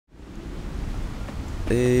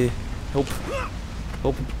Help.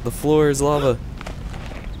 Help. The floor is lava.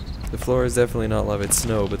 The floor is definitely not lava. It's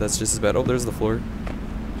snow, but that's just as bad. Oh, there's the floor.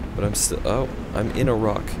 But I'm still... Oh, I'm in a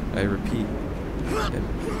rock. I repeat.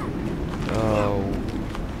 Oh.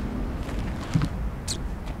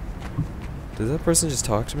 Did that person just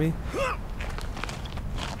talk to me?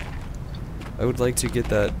 I would like to get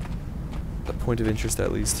that a point of interest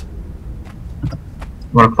at least. I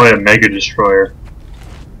want to play a Mega Destroyer.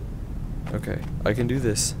 Okay, I can do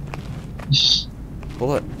this.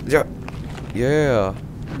 Hold on. Yeah. Yeah.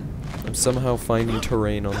 I'm somehow finding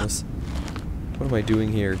terrain on this. What am I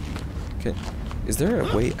doing here? Is there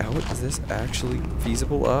a way out? Is this actually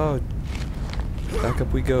feasible? Oh. Back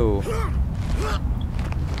up we go.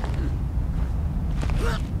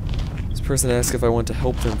 This person asked if I want to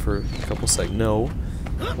help them for a couple seconds. No.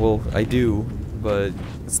 Well, I do, but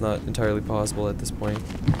it's not entirely possible at this point.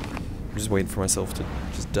 I'm just waiting for myself to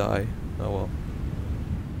just die. Oh well.